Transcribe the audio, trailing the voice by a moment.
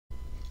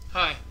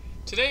Hi,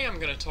 today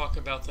I'm going to talk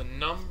about the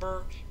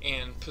number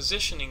and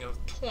positioning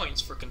of points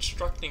for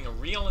constructing a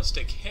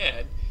realistic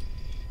head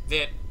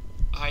that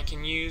I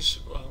can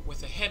use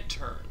with a head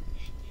turn.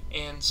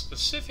 And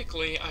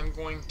specifically, I'm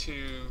going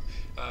to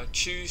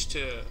choose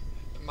to,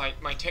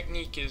 my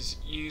technique is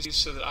used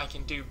so that I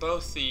can do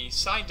both the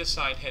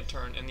side-to-side head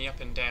turn and the up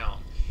and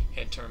down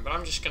head turn, but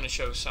I'm just going to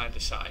show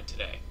side-to-side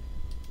today.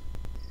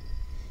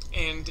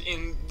 And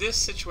in this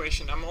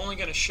situation, I'm only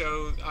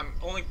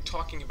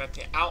talking about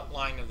the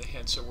outline of the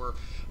head, so we're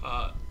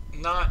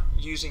not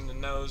using the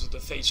nose of the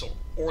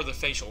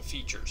facial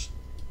features,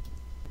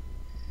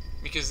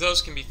 because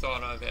those can be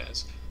thought of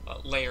as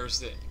layers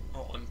that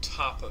are on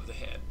top of the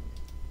head.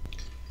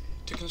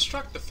 To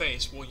construct the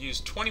face, we'll use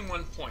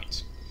 21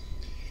 points.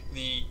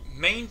 The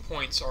main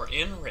points are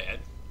in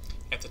red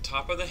at the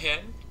top of the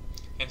head,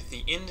 and at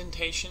the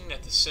indentation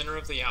at the center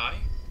of the eye,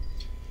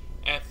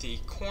 at the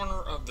corner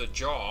of the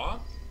jaw,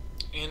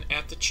 and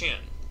at the chin.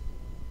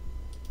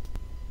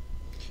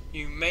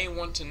 You may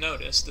want to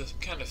notice the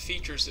kind of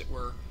features that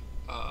we're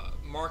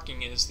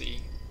marking is the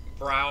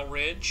brow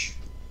ridge,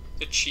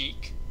 the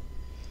cheek,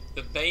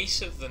 the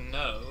base of the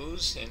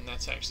nose, and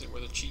that's actually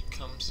where the cheek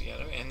comes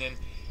together, and then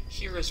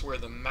here is where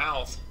the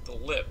mouth, the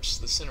lips,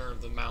 the center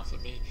of the mouth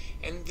would be.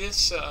 And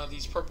these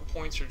purple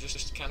points are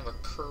just kind of a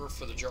curve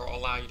for the jaw,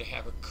 allow you to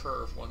have a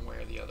curve one way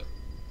or the other.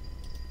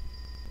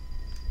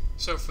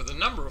 So for the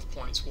number of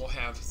points, we'll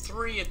have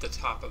 3 at the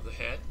top of the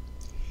head,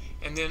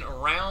 and then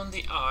around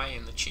the eye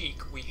and the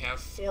cheek we have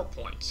 4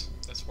 points.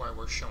 That's why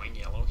we're showing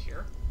yellow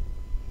here.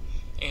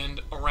 And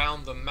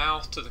around the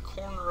mouth to the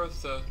corner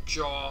of the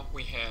jaw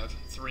we have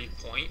 3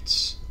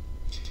 points,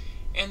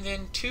 and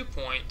then 2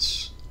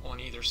 points on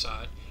either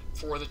side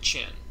for the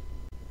chin.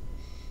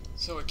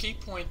 So a key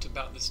point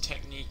about this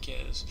technique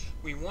is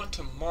we want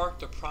to mark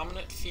the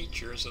prominent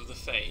features of the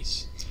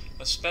face,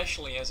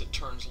 especially as it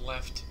turns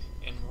left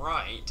and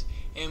right,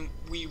 and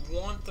we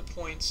want the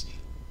points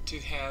to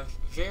have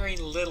very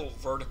little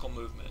vertical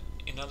movement.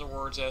 In other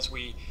words, as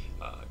we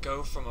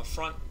go from a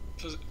front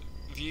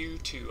view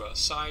to a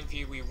side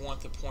view, we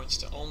want the points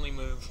to only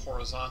move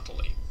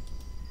horizontally.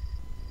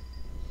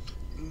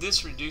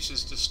 This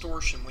reduces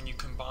distortion when you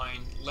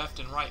combine left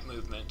and right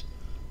movement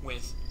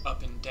with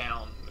up and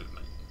down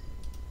movement.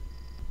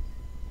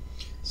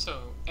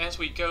 So as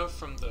we go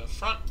from the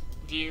front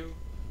view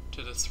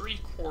to the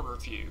 3/4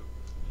 view,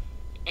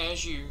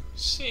 as you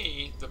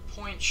see, the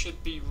point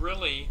should be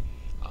really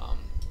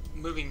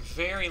moving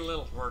very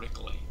little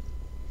vertically.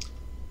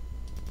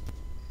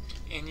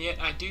 And yet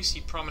I do see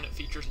prominent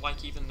features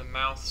like even the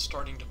mouth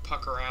starting to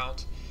pucker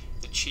out,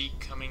 the cheek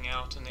coming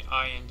out, and the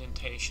eye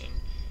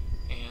indentation,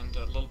 and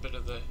a little bit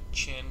of the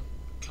chin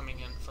coming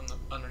in from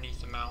underneath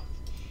the mouth.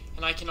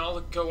 And I can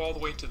go all the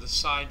way to the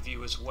side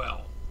view as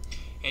well.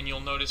 And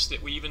you'll notice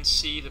that we even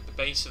see the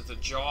base of the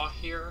jaw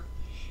here,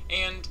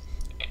 and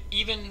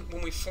even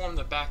when we form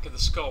the back of the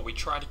skull, we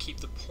try to keep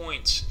the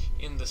points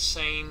in the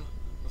same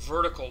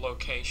vertical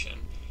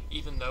location,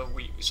 even though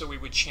we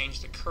would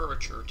change the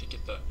curvature to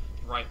get the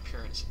right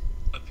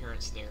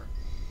appearance there.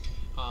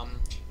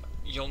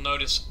 You'll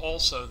notice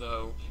also,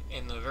 though,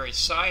 in the very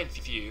side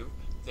view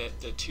that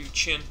the 2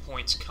 chin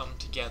points come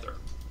together.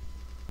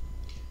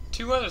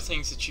 2 other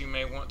things that you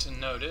may want to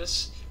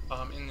notice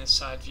in this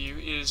side view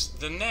is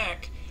the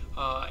neck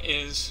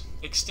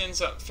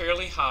extends up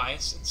fairly high,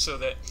 so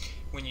that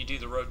when you do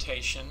the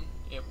rotation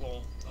it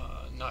will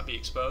not be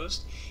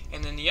exposed.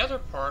 And then the other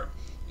part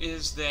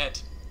is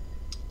that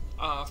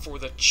for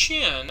the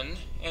chin,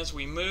 as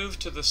we move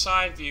to the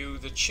side view,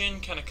 the chin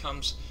kind of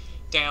comes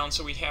down,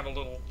 so we have a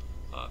little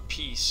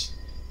piece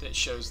that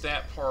shows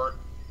that part.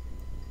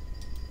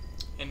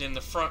 And in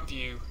the front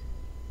view,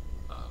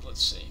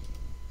 let's see,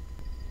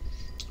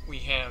 we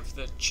have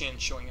the chin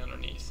showing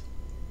underneath.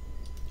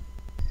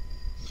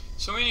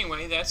 So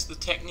anyway, that's the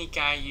technique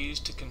I use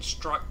to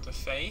construct the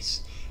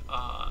face.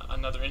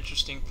 Another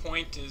interesting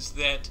point is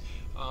that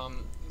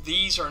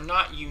these are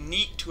not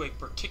unique to a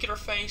particular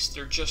face,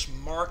 they're just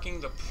marking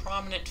the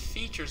prominent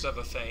features of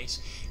a face.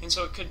 And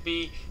so it could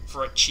be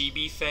for a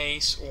chibi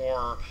face,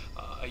 or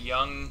a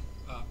young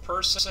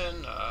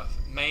person, a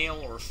male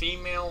or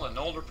female, an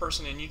older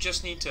person, and you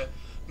just need to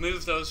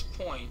move those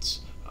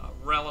points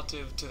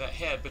relative to that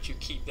head, but you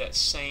keep that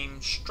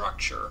same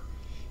structure,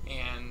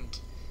 and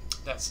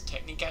that's the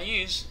technique I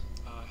use.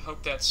 I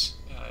hope that's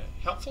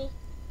helpful.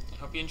 I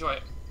hope you enjoy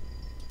it.